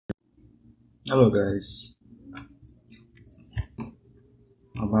Hello guys,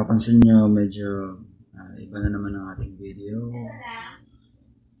 mapapansin nyo medyo iba na naman ang ating video.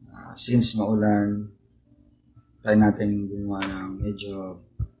 Since maulan, try natin gumawa ng medyo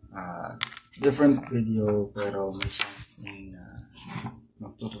different video pero may something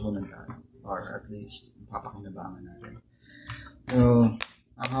magtutunan tayo or at least mapapakinabangan natin. So,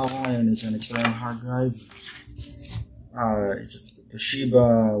 ang hawak ko ngayon is an external hard drive. It's a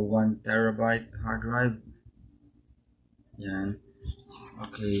Toshiba 1TB hard drive. Yan.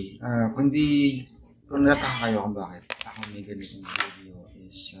 Okay. Kung nataka kayo kung bakit ako may ganitong video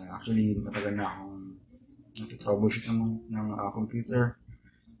is actually matagal na akong nag-troubleshoot ng computer.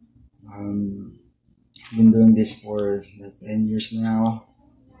 Been doing this for like 10 years now.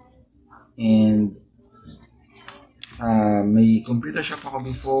 And may computer shop ako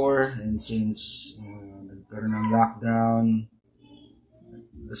before, and since nagkaroon ng lockdown,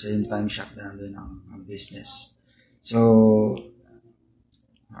 at the same time shutdown din ang business. So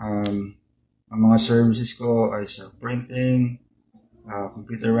ang mga services ko ay sa printing,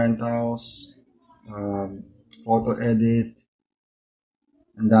 computer rentals, photo edit,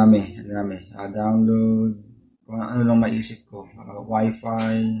 ang dami, download, kung ano lang maisip ko,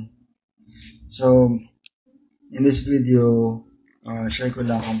 Wi-Fi. So in this video, share ko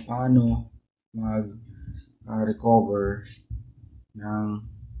lang kung paano recover ng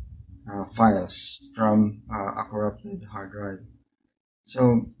files from a corrupted hard drive.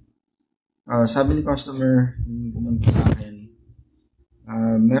 So, sabi ni customer, yung pumunta sa akin,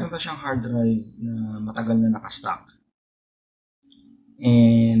 meron na siyang hard drive na matagal na nakastock.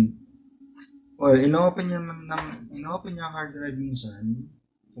 And, well, inopen niya ang hard drive minsan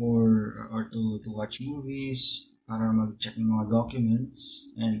or to watch movies, para mag-check ng mga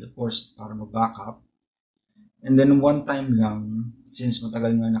documents, and of course, para mag-backup. And then one time lang, since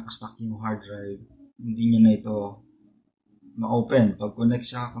matagal nga nakastock yung hard drive, hindi niya na ito ma-open. Pag connect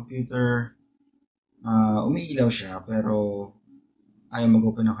sa computer, umiilaw siya, pero ayaw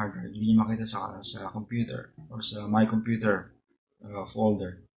mag-open ng hard drive. Hindi niya makita sa computer or sa my computer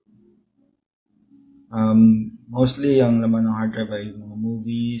folder. Mostly ang laman ng hard drive ay mga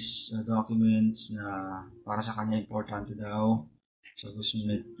movies, documents na para sa kanya importante daw. So gusto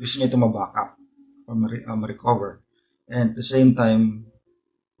niya ito ma-backup or ma-recover. And at the same time,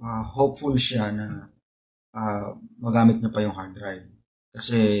 hopeful siya na magamit niya pa yung hard drive.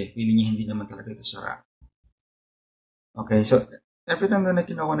 Kasi feeling niya hindi naman talaga ito sara. Okay, so every time na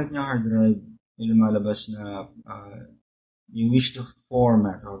kinoconnect niya hard drive, may lumalabas na you wish to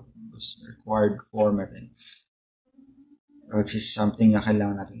format or required formatting, which is something na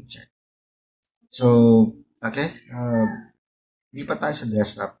kailangan natin i-check. So, okay, lipat tayo sa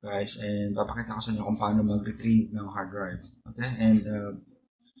desktop guys, and papakita ko sa inyo kung paano mag-retrieve ng hard drive. Okay, and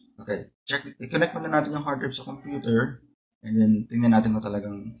okay, i-connect muna natin yung hard drive sa computer, and then tingnan natin kung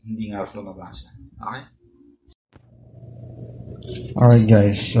talagang hindi nga ito mabasa. Okay? Alright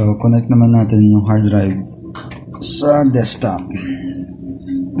guys, so connect naman natin yung hard drive sa desktop.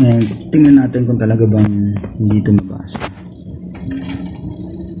 And tingnan natin kung talaga bang hindi ito mabasa.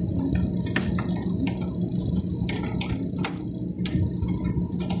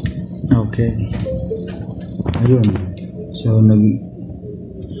 Okay. Ayun. So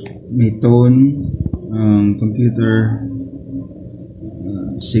may tone ang computer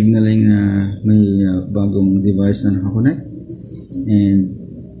signaling na may bagong device na nakakonect. And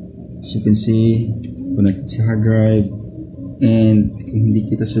as you can see, connect sa hard drive. And kung hindi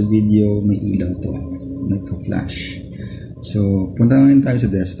kita sa video, may ilaw to, nagka-flash. So, punta ngayon tayo sa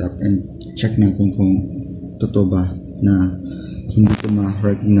desktop and check natin kung totoo ba na hindi ko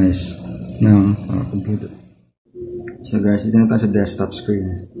ma-recognize ng computer. So guys, dito na tayo sa desktop screen.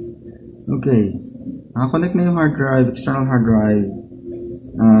 Okay, nakakonect na yung hard drive, external hard drive.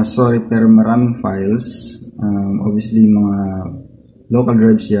 Sorry, pero maraming files. Obviously, mga local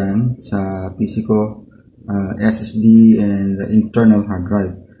drives yan sa PC ko. SSD and internal hard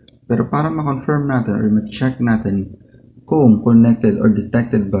drive. Pero para ma-confirm natin or ma-check natin kung connected or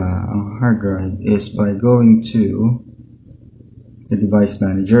detected ba ang hard drive is by going to the device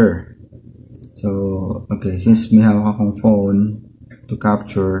manager. So, okay, since may hawak akong phone to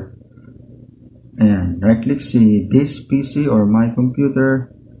capture, ayan, right-click si this PC or my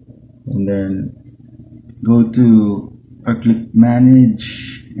computer, and then go to or click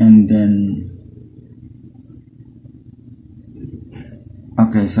manage, and then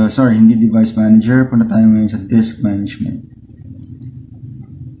okay, so sorry, hindi device manager. Punta tayo ngayon sa disk management.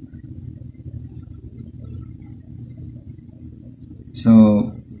 So,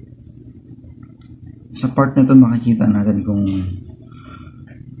 sa part nito makikita natin kung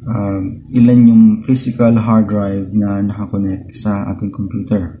ilan yung physical hard drive na nakakonect sa ating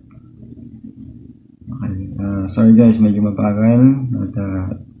computer. Okay. Sorry guys, medyo mabagal at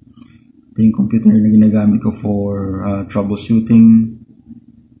ito yung computer na ginagamit ko for troubleshooting.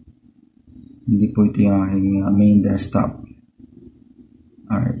 Hindi po ito yung aking main desktop.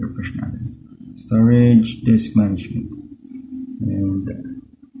 Alright, refresh natin. Storage, disk management. And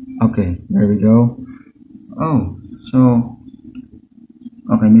okay, there we go. Oh, so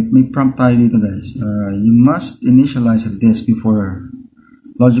okay, may prompt tayo dito guys. You must initialize a disk before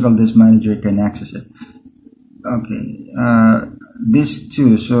logical disk manager can access it. Okay, disk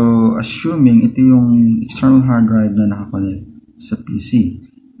 2. So assuming ito yung external hard drive na nakakonect sa PC.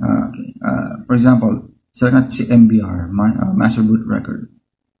 Okay, for example, select natin si MBR, master boot record.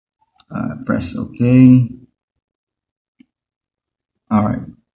 Press OK. Alright.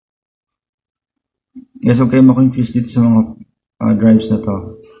 Yes, okay mo confuse dito sa mga drives na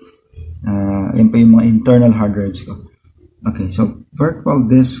to. Yan pa yung mga internal hard drives ko. Okay, so virtual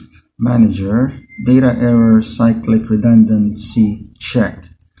disk manager, data error, cyclic redundancy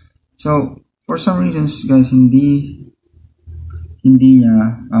check. So, for some reasons guys, hindi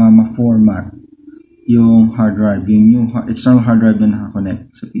niya ma-format yung hard drive, yung new external hard drive na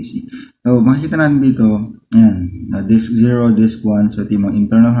nakakonect sa PC. So, makikita natin dito, ayan, disk 0, disk 1, so ito yung mga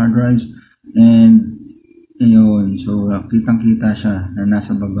internal hard drives, and ayun, so kitang-kita siya na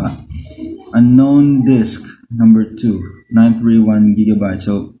nasa baba. Unknown disk number 2, 931 GB.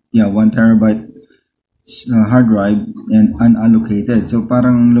 So, yeah, 1 terabyte hard drive and unallocated. So,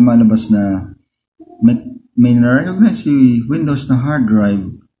 parang lumalabas na may na-recognize si Windows na hard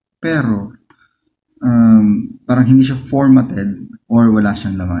drive, pero parang hindi siya formatted or wala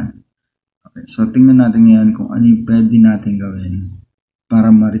siyang laman. Okay, so tingnan natin ngayon kung ano yung pwede natin gawin para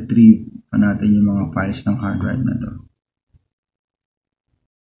ma-retrieve pa natin yung mga files ng hard drive na to.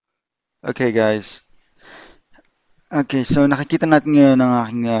 Okay guys, okay, so nakikita natin ngayon ang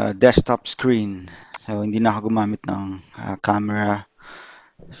aking desktop screen. So hindi na ako gumamit ng camera,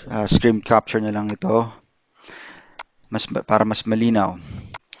 screen capture na lang ito para mas malinaw.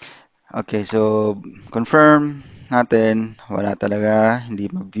 Okay, so confirm natin, wala talaga, hindi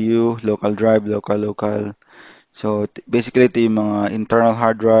mag-view, local drive, local. So basically ito yung mga internal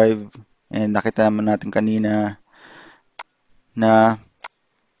hard drive, and nakita naman natin kanina na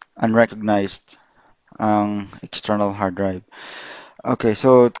unrecognized ang external hard drive. Okay,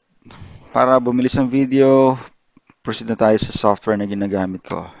 so para bumilis ang video, proceed na tayo sa software na ginagamit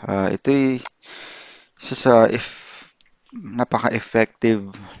ko. Ito'y isa sa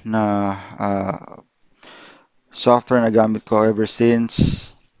napaka-effective na software na gamit ko ever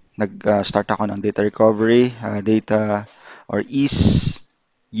since nag-start ako ng data recovery, data or EAS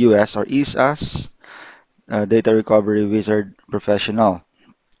or EAS, Data Recovery Wizard Professional.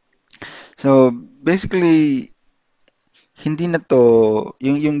 So basically, hindi na to,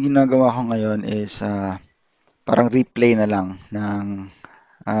 yung ginagawa ko ngayon is parang replay na lang ng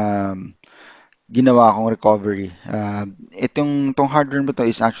um, ginawa kong recovery. Tong hardware mo to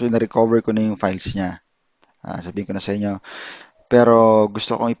is actually na-recover ko na yung files niya. Sabihin ko na sa inyo. Pero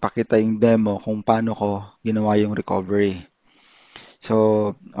gusto kong ipakita yung demo kung paano ko ginawa yung recovery.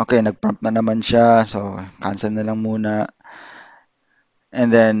 So, okay, nag-prompt na naman siya. So, cancel na lang muna.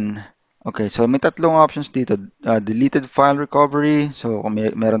 And then, okay, so may tatlong options dito. Deleted file recovery. So, kung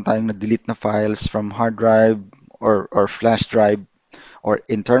meron tayong na-delete na files from hard drive or flash drive or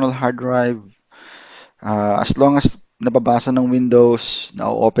internal hard drive, as long as nababasa ng Windows,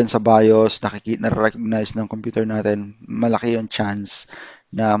 na-open sa BIOS, na-recognize ng computer natin, malaki yung chance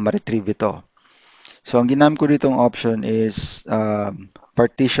na ma-retrieve ito. So, ang ginamit ko ditong option is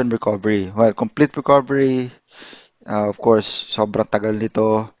partition recovery. Well, complete recovery, of course, sobrang tagal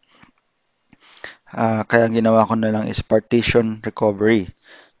nito. Kaya ang ginawa ko na lang is partition recovery.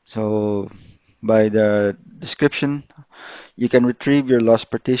 So, by the description, you can retrieve your lost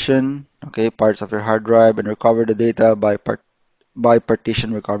partition, okay, parts of your hard drive, and recover the data by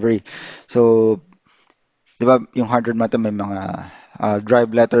partition recovery. So, di ba, yung hard drive natin may mga drive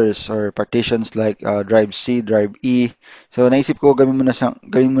letters or partitions like drive C, drive E. So, naisip ko gawin mo na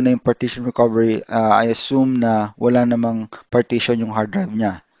yung partition recovery. I assume na wala namang partition yung hard drive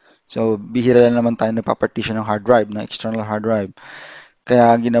niya. So, bihira lang naman tayo nagpa-partition ng hard drive, ng external hard drive.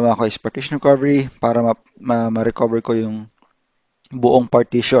 Kaya ang ginawa ko is partition recovery para ma-recover ko yung buong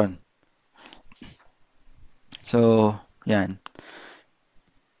partition. So, yan.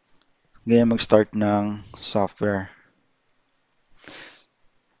 Ganyan mag-start ng software.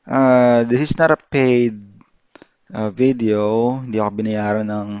 This is not a paid video. Hindi ako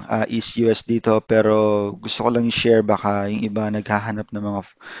binayaran ng East US dito, pero gusto ko lang i-share, baka yung iba naghahanap ng mga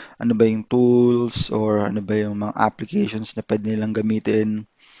ano ba yung tools or ano ba yung mga applications na pwede nilang gamitin.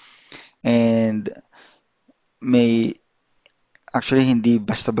 And may actually hindi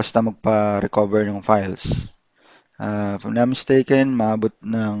basta-basta magpa-recover ng files. If I'm not mistaken, maabot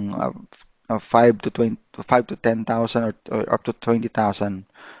ng 5 to 20, 5 to 10,000 or up to 20,000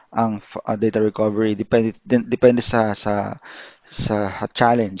 ang data recovery. Depende sa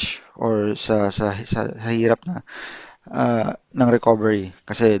challenge or sa hirap na ng recovery.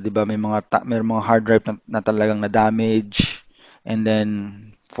 Kasi 'di ba may mga hard drive na talagang na-damage, and then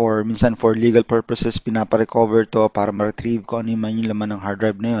minsan for legal purposes pinapa-recover to para ma-retrieve kung ano man yung laman ng hard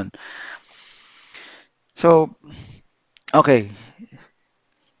drive na yun. So, okay,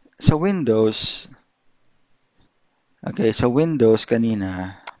 sa Windows,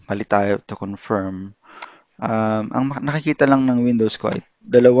 kanina, mali tayo to confirm. Ang nakikita lang ng Windows ko ay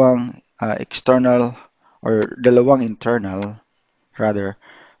dalawang external or dalawang internal rather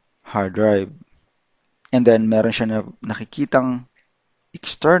hard drive. And then meron siya na nakikitang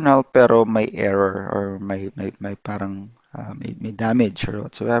external pero may error or may parang may damage or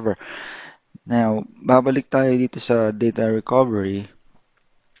whatsoever. Now, babalik tayo dito sa data recovery.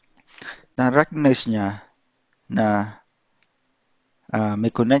 Na-recognize niya na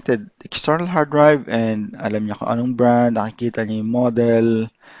may connected external hard drive, and alam niya kung anong brand, nakikita niya yung model,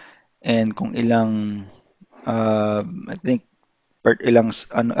 and kung ilang, I think,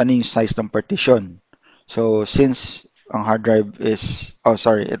 ano yung size ng partition. So, since ang hard drive is, oh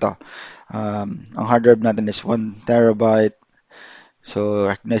sorry, ito, ang hard drive natin is 1 terabyte, so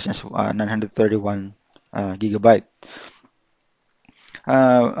recognize niya 931 gigabyte.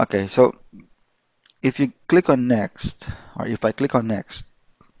 Okay, so if you click on next, or if I click on next,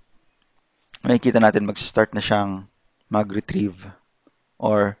 makikita natin mag-start na siyang mag-retrieve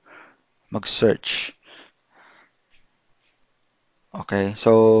or mag-search. Okay,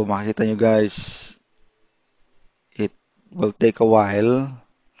 so makikita nyo guys, it will take a while.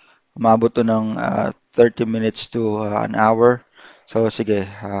 Umabot to ng 30 minutes to an hour. So sige,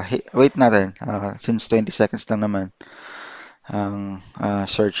 wait natin, since 20 seconds lang naman ang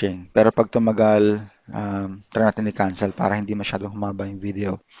searching. Pero pag tumagal, try natin i-cancel para hindi masyadong humaba yung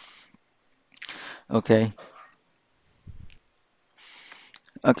video. Okay.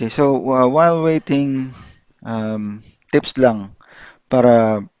 Okay, so while waiting, tips lang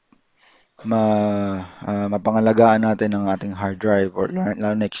para mapangalagaan natin ang ating hard drive or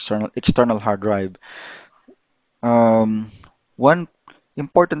lalo na external hard drive. One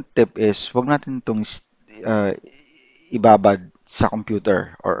important tip is wag natin itong ibabad sa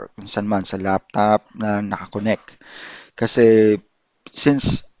computer or kung saan man sa laptop na nakakonect. Kasi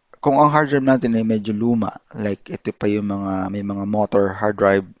since kung ang hard drive natin ay medyo luma, like ito pa yung may mga motor hard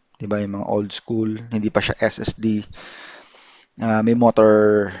drive, 'di ba, yung mga old school, hindi pa siya SSD, may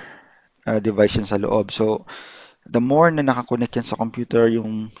motor device yan sa loob. So, the more na nakakonect yan sa computer,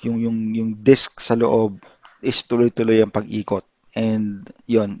 yung disk sa loob is tuloy-tuloy ang pag-ikot. And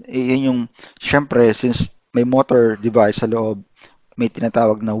yun yung, syempre, since may motor device sa loob, may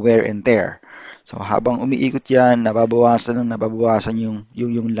tinatawag na wear and tear. So, habang umiikot yan, nababawasan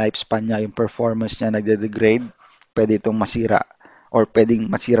yung lifespan niya, yung performance niya nagde-degrade, pwede itong masira or pwedeng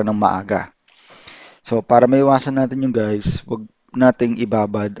masira ng maaga. So, para maiwasan natin yung guys, wag nating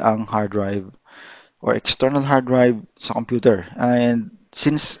ibabad ang hard drive or external hard drive sa computer. And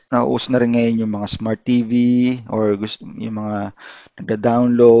since nauuso na rin ngayon yung mga smart TV or yung mga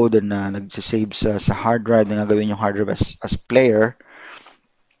nagda-download na nagsisave sa hard drive na gagawin yung hard drive as player,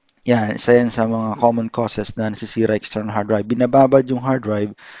 yan, isa yan sa mga common causes na nasisira external hard drive. Binababad yung hard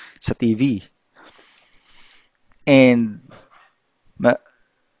drive sa TV. And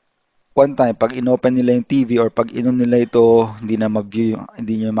one time, pag inopen nila yung TV or pag inon nila ito, hindi na ma-view,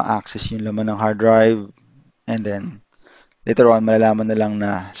 hindi nyo ma-access yung laman ng hard drive. And then, later on, malalaman na lang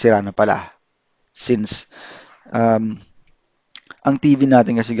na sira na pala. Since, ang TV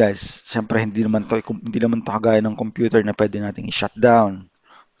natin kasi guys, siyempre hindi naman to kagaya ng computer na pwede nating i-shut down.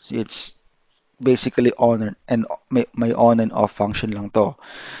 So, it's basically on and may on and off function lang to.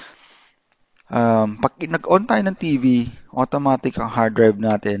 Pag nag-on tayo ng TV, automatic ang hard drive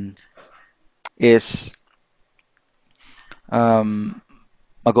natin is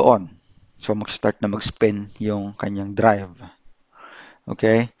mag-on. So, mag-start na mag-spin yung kanyang drive.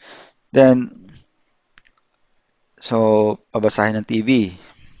 Okay? Then, so, babasahin ng TV.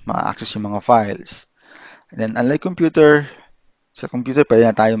 Ma-access yung mga files. And then, unlike computer, sa computer, pwede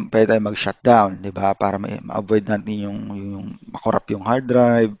tayo mag-shutdown, di ba? Para ma-avoid natin yung makorrupt yung hard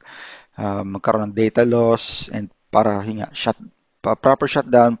drive, magkaroon ng data loss, and para proper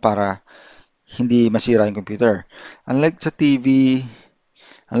shutdown para hindi masira yung computer. Unlike sa TV,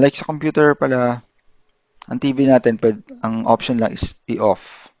 unlike sa computer pala, ang TV natin, ang option lang is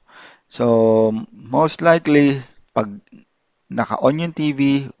i-off. So, most likely, pag naka-on yung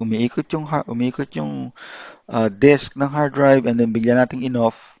TV, umiikot yung disk ng hard drive and then bigla nating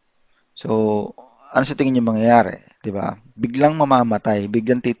in-off. So, ano sa tingin niyo mangyayari, 'di ba? Biglang mamamatay,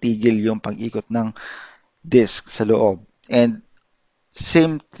 biglang titigil yung pag-ikot ng disk sa loob. And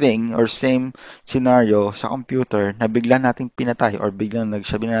same thing or same scenario sa computer na bigla nating pinatay or biglang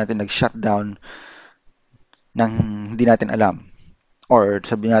sabihin natin nag-shutdown nang hindi natin alam. Or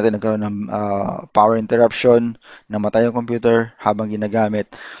sabihin natin nagkaroon ng power interruption, namatay yung computer habang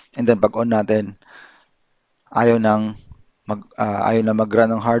ginagamit, and then pag on natin, ayaw nang ayaw na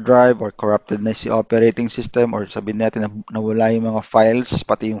mag-run ng hard drive or corrupted na si operating system or sabihin natin na nawala yung mga files,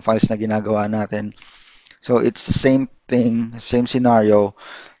 pati yung files na ginagawa natin. So it's the same thing, same scenario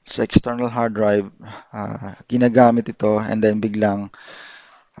sa external hard drive, ginagamit ito and then biglang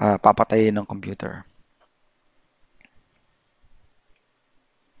papatayin ng computer.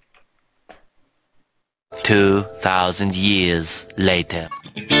 2,000 years later.